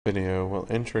Video will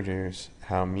introduce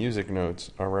how music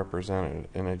notes are represented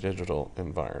in a digital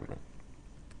environment.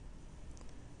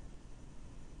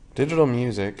 Digital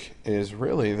music is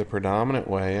really the predominant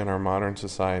way in our modern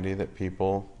society that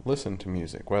people listen to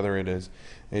music, whether it is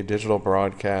a digital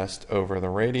broadcast over the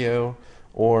radio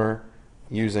or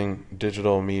using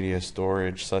digital media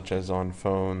storage such as on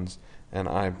phones and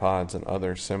iPods and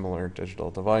other similar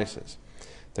digital devices.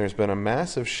 There's been a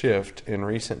massive shift in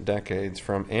recent decades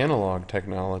from analog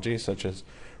technology such as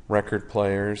record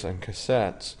players and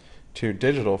cassettes to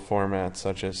digital formats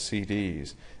such as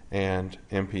CDs and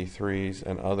MP3s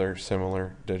and other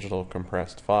similar digital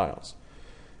compressed files.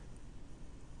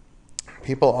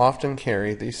 People often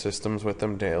carry these systems with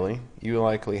them daily. You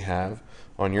likely have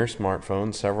on your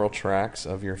smartphone several tracks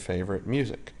of your favorite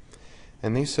music.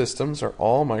 And these systems are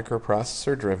all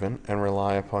microprocessor driven and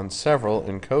rely upon several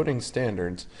encoding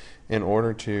standards in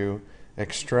order to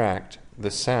extract the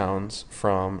sounds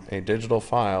from a digital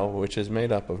file, which is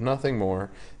made up of nothing more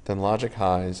than logic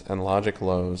highs and logic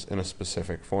lows in a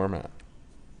specific format.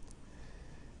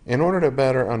 In order to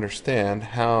better understand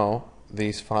how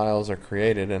these files are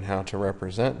created and how to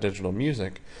represent digital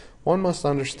music, one must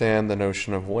understand the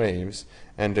notion of waves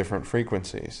and different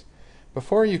frequencies.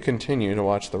 Before you continue to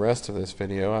watch the rest of this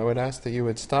video, I would ask that you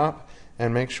would stop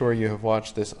and make sure you have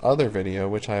watched this other video,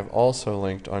 which I have also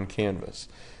linked on Canvas.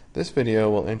 This video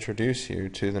will introduce you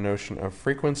to the notion of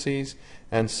frequencies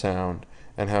and sound,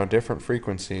 and how different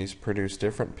frequencies produce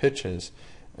different pitches,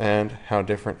 and how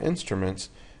different instruments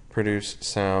produce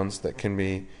sounds that can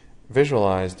be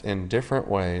visualized in different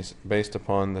ways based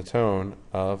upon the tone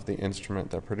of the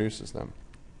instrument that produces them.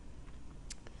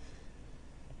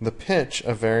 The pitch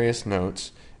of various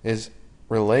notes is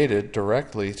related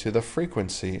directly to the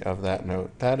frequency of that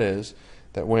note. That is,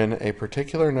 that when a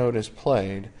particular note is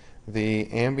played,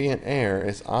 the ambient air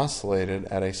is oscillated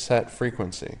at a set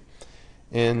frequency.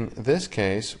 In this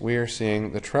case, we are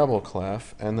seeing the treble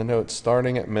clef and the note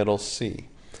starting at middle C.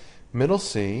 Middle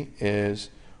C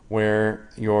is where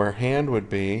your hand would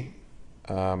be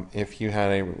if you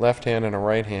had a left hand and a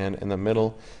right hand in the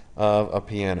middle of a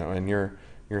piano, and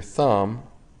your thumb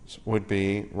would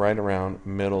be right around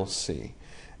middle C.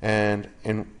 And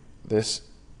in this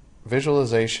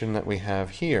visualization that we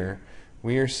have here,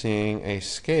 we are seeing a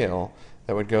scale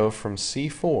that would go from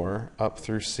C4 up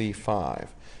through C5.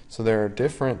 So there are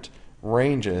different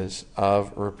ranges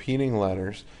of repeating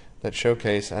letters that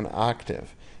showcase an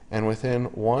octave. And within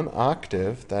one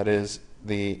octave, that is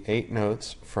the 8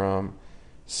 notes from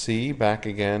C back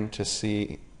again to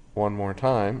C one more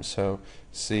time, so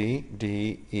C,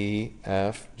 D, E,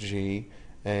 F, G,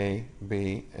 A,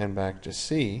 B, and back to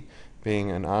C,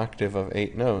 being an octave of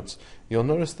 8 notes, you'll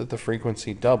notice that the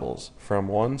frequency doubles from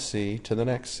one C to the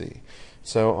next C.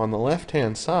 So on the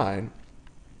left-hand side,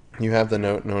 you have the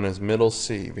note known as middle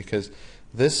C, because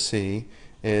this C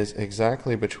is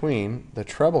exactly between the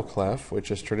treble clef, which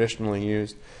is traditionally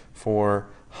used for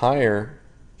higher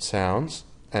sounds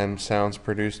and sounds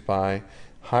produced by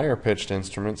higher pitched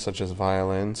instruments such as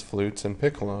violins, flutes, and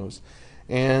piccolos,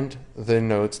 and the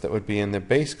notes that would be in the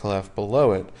bass clef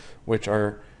below it, which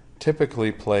are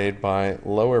typically played by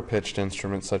lower pitched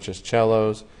instruments such as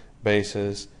cellos,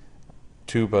 basses,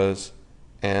 tubas,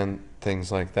 and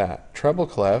things like that. Treble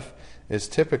clef is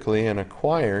typically in a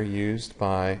choir used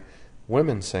by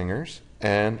women singers,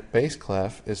 and bass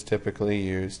clef is typically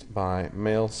used by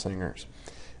male singers.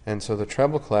 And so the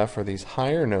treble clef are these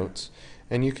higher notes,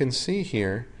 and you can see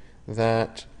here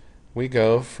that we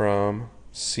go from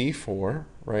C4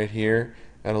 right here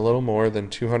at a little more than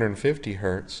 250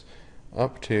 hertz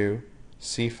up to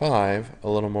C5 a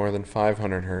little more than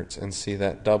 500 hertz, and see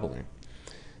that doubling.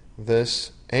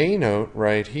 This A note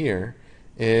right here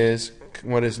is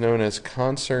what is known as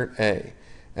concert A,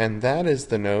 and that is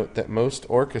the note that most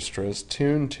orchestras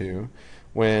tune to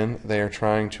when they are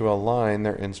trying to align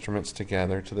their instruments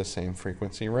together to the same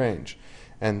frequency range,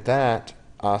 and that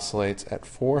oscillates at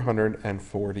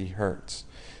 440 hertz.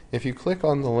 If you click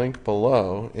on the link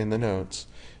below in the notes,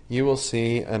 you will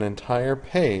see an entire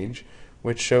page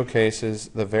which showcases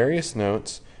the various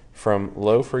notes from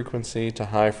low frequency to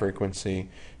high frequency,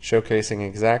 showcasing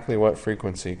exactly what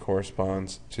frequency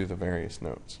corresponds to the various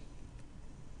notes.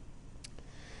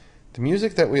 The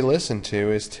music that we listen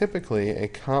to is typically a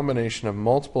combination of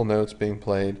multiple notes being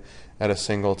played at a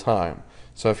single time.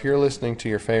 So if you're listening to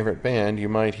your favorite band, you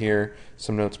might hear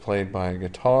some notes played by a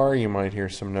guitar, you might hear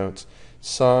some notes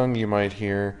sung, you might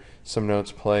hear some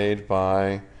notes played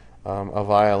by a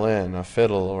violin, a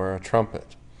fiddle, or a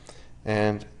trumpet.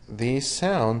 And these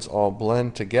sounds all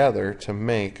blend together to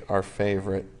make our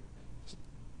favorite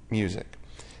music.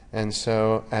 And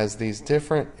so as these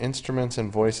different instruments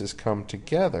and voices come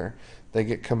together, they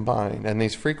get combined, and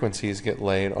these frequencies get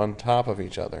laid on top of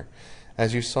each other.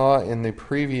 As you saw in the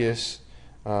previous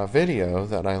video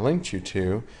that I linked you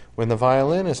to, when the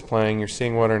violin is playing, you're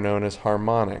seeing what are known as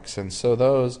harmonics, and so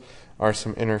those are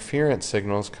some interference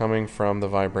signals coming from the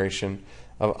vibration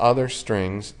of other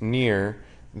strings near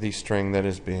the string that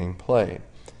is being played.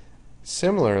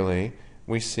 Similarly,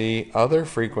 we see other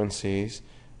frequencies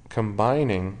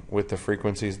combining with the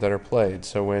frequencies that are played.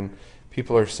 So when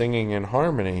people are singing in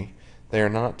harmony, they are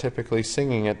not typically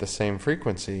singing at the same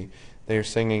frequency. They are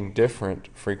singing different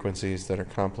frequencies that are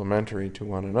complementary to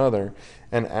one another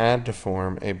and add to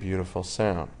form a beautiful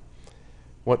sound.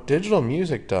 What digital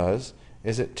music does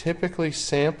is it typically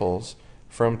samples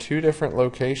from two different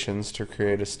locations to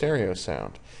create a stereo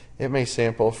sound. It may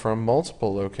sample from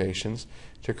multiple locations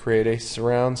to create a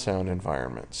surround sound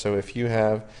environment. So if you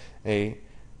have a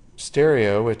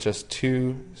stereo with just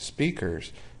two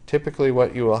speakers, typically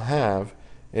what you will have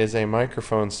is a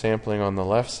microphone sampling on the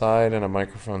left side and a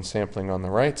microphone sampling on the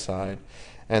right side,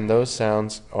 and those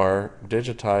sounds are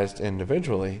digitized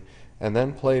individually and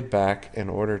then played back in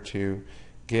order to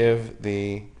give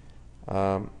the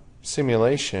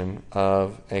simulation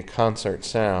of a concert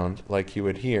sound like you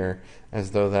would hear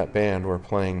as though that band were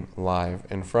playing live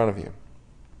in front of you.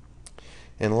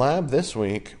 In lab this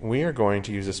week, we are going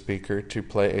to use a speaker to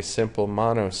play a simple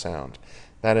mono sound.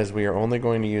 That is, we are only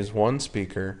going to use one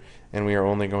speaker and we are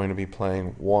only going to be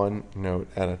playing one note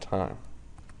at a time.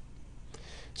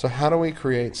 So how do we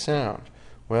create sound?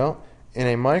 Well, in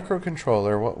a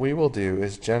microcontroller, what we will do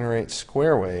is generate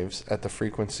square waves at the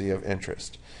frequency of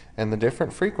interest. And the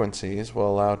different frequencies will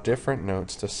allow different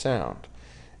notes to sound.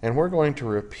 And we're going to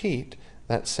repeat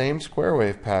that same square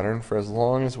wave pattern for as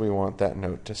long as we want that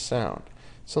note to sound.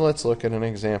 So let's look at an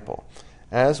example.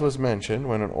 As was mentioned,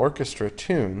 when an orchestra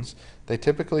tunes, they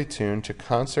typically tune to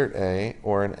concert A,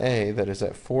 or an A that is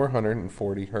at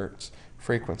 440 Hertz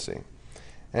frequency.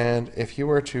 And if you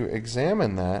were to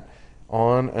examine that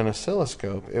on an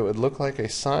oscilloscope, it would look like a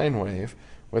sine wave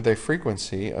with a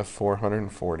frequency of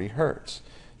 440 Hertz.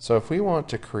 So if we want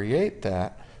to create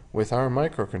that with our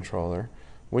microcontroller,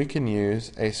 we can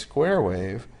use a square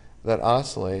wave that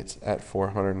oscillates at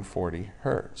 440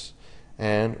 Hertz.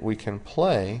 And we can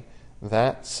play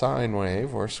that sine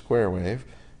wave or square wave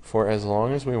for as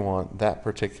long as we want that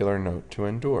particular note to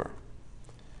endure.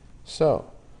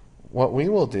 So what we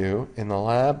will do in the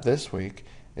lab this week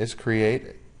is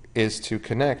to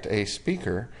connect a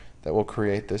speaker that will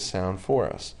create this sound for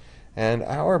us. And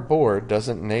our board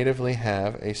doesn't natively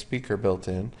have a speaker built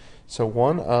in, so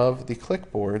one of the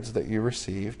click boards that you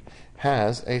received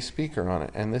has a speaker on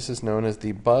it, and this is known as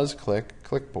the BuzzClick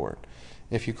clickboard.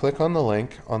 If you click on the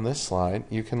link on this slide,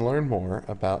 you can learn more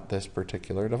about this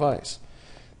particular device.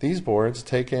 These boards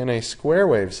take in a square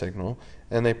wave signal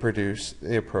and they produce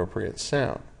the appropriate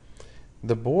sound.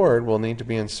 The board will need to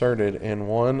be inserted in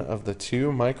one of the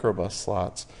two Mikro Bus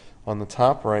slots on the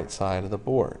top right side of the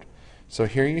board. So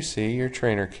here you see your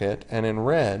trainer kit, and in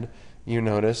red you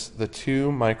notice the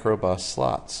two Mikro Bus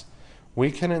slots.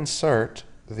 We can insert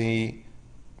the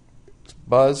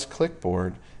Buzz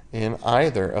clickboard in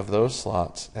either of those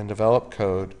slots and develop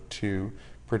code to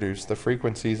produce the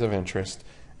frequencies of interest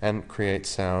and create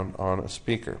sound on a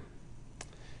speaker.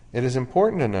 It is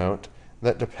important to note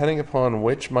that depending upon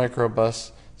which Mikro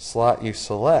Bus slot you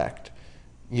select,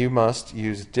 you must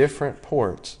use different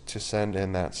ports to send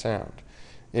in that sound.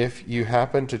 If you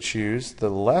happen to choose the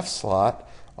left slot,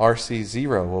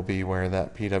 RC0 will be where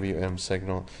that PWM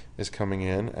signal is coming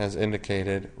in, as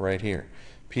indicated right here.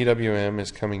 PWM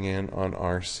is coming in on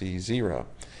RC0.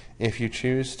 If you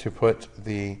choose to put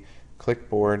the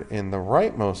clickboard in the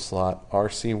rightmost slot,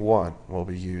 RC1 will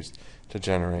be used to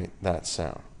generate that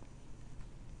sound.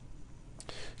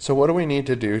 So what do we need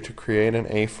to do to create an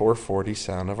A440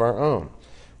 sound of our own?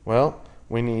 Well,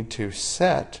 we need to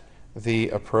set the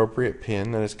appropriate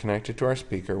pin that is connected to our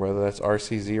speaker, whether that's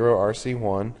RC0 or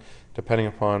RC1, depending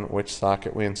upon which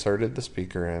socket we inserted the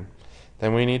speaker in.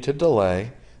 Then we need to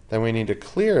delay. Then we need to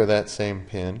clear that same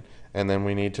pin, and then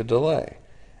we need to delay.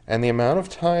 And the amount of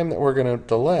time that we're going to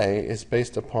delay is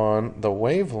based upon the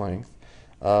wavelength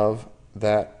of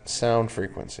that sound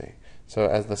frequency. So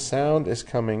as the sound is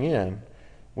coming in,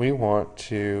 we want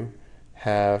to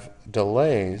have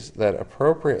delays that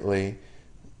appropriately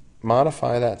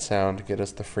modify that sound to get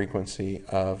us the frequency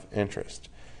of interest.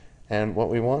 And what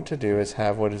we want to do is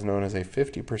have what is known as a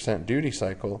 50% duty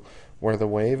cycle, where the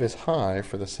wave is high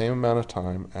for the same amount of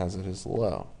time as it is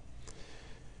low.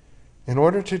 In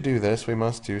order to do this, we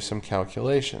must do some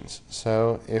calculations.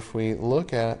 So if we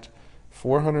look at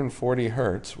 440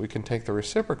 hertz, we can take the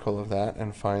reciprocal of that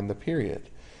and find the period.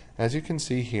 As you can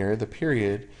see here, the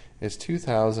period is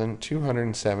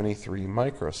 2,273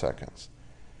 microseconds.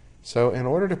 So in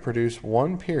order to produce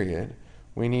one period,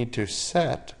 we need to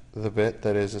set the bit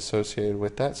that is associated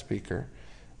with that speaker.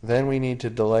 Then we need to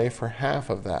delay for half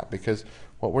of that, because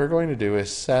what we're going to do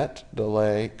is set,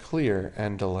 delay, clear,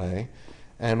 and delay.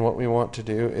 And what we want to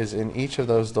do is in each of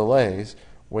those delays,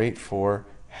 wait for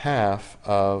half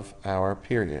of our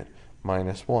period,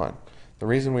 minus 1. The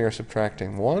reason we are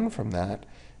subtracting 1 from that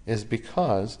is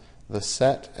because the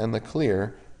set and the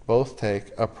clear both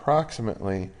take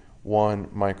approximately 1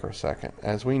 microsecond.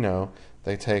 As we know,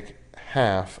 they take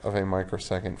half of a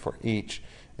microsecond for each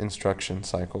instruction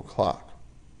cycle clock.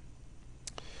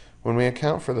 When we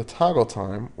account for the toggle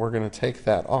time, we're going to take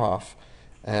that off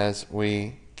as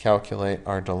we calculate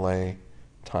our delay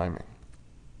timing.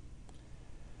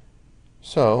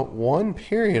 So one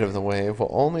period of the wave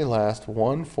will only last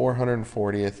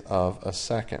 1/440th of a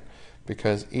second,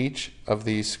 because each of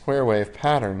these square wave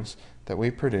patterns that we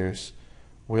produce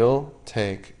will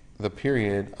take the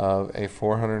period of a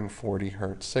 440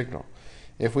 hertz signal.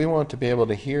 If we want to be able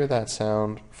to hear that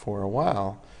sound for a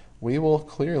while, we will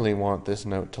clearly want this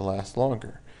note to last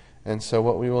longer. And so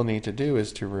what we will need to do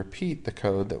is to repeat the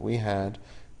code that we had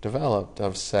developed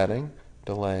of setting,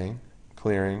 delaying,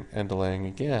 clearing, and delaying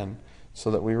again, so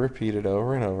that we repeat it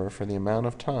over and over for the amount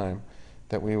of time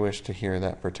that we wish to hear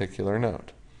that particular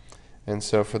note. And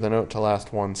so for the note to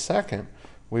last 1 second,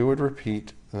 we would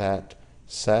repeat that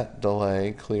set,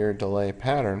 delay, clear, delay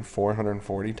pattern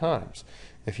 440 times.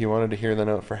 If you wanted to hear the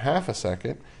note for half a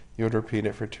second, you would repeat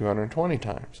it for 220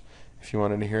 times. If you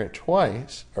wanted to hear it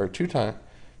twice, or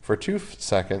for 2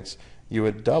 seconds, you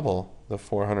would double the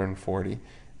 440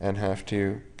 and have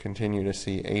to continue to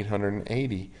see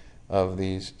 880 of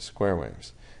these square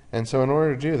waves. And so in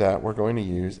order to do that, we're going to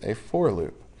use a for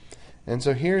loop. And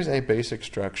so here's a basic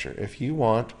structure. If you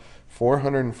want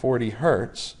 440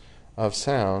 hertz of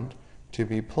sound to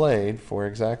be played for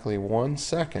exactly 1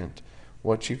 second,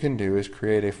 what you can do is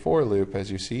create a for loop,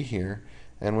 as you see here,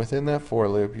 and within that for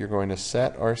loop you're going to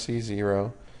set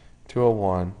RC0 to a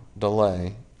 1,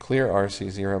 delay, clear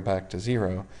RC0 back to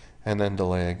 0, and then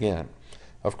delay again.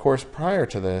 Of course, prior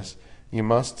to this, you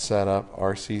must set up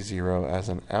RC0 as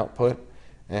an output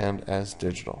and as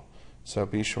digital. So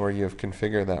be sure you have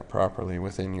configured that properly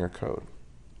within your code.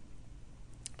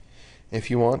 If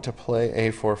you want to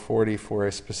play A440 for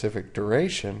a specific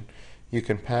duration, you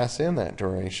can pass in that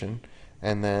duration,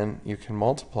 and then you can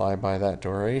multiply by that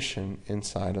duration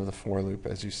inside of the for loop,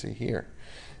 as you see here.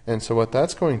 And so what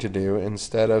that's going to do,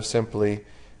 instead of simply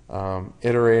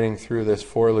iterating through this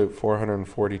for loop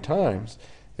 440 times,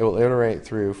 it will iterate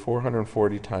through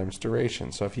 440 times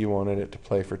duration. So if you wanted it to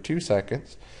play for 2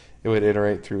 seconds, it would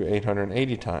iterate through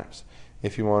 880 times.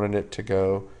 If you wanted it to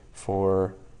go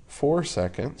for 4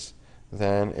 seconds,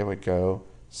 then it would go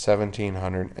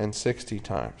 1760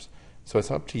 times. So it's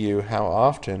up to you how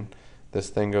often this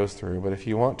thing goes through, but if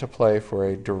you want to play for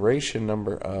a duration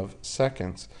number of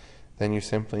seconds, then you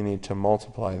simply need to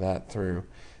multiply that through,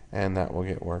 and that will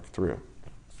get worked through.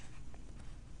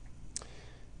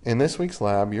 In this week's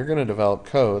lab, you're going to develop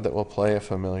code that will play a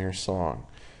familiar song.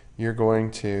 You're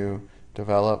going to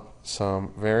develop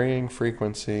some varying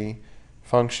frequency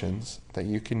functions that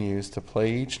you can use to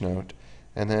play each note,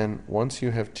 and then once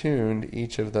you have tuned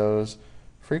each of those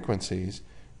frequencies,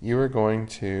 you are going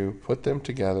to put them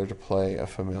together to play a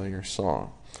familiar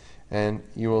song. And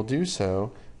you will do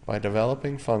so by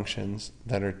developing functions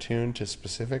that are tuned to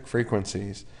specific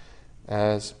frequencies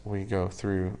as we go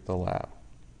through the lab.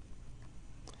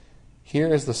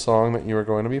 Here is the song that you are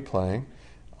going to be playing.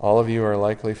 All of you are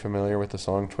likely familiar with the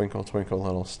song Twinkle Twinkle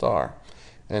Little Star.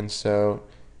 And so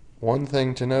one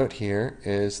thing to note here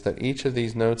is that each of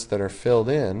these notes that are filled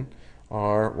in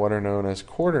are what are known as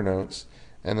quarter notes,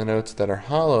 and the notes that are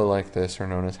hollow like this are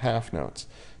known as half notes.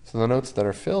 So the notes that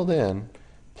are filled in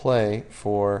play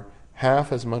for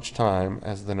half as much time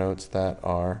as the notes that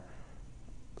are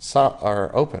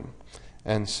open.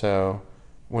 And so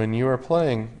when you are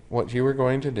playing, what you are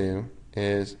going to do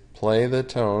is play the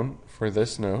tone for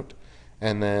this note,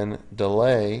 and then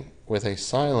delay with a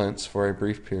silence for a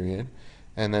brief period,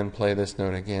 and then play this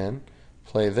note again,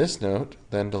 play this note,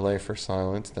 then delay for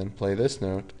silence, then play this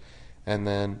note, and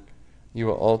then you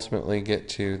will ultimately get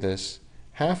to this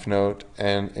half note,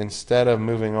 and instead of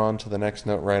moving on to the next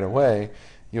note right away,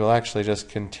 you will actually just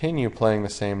continue playing the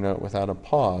same note without a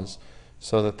pause,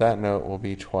 so that that note will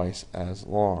be twice as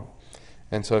long.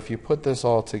 And so if you put this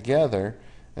all together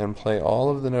and play all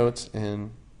of the notes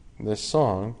in this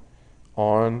song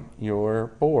on your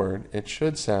board, it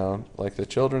should sound like the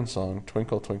children's song,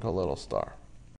 Twinkle Twinkle Little Star.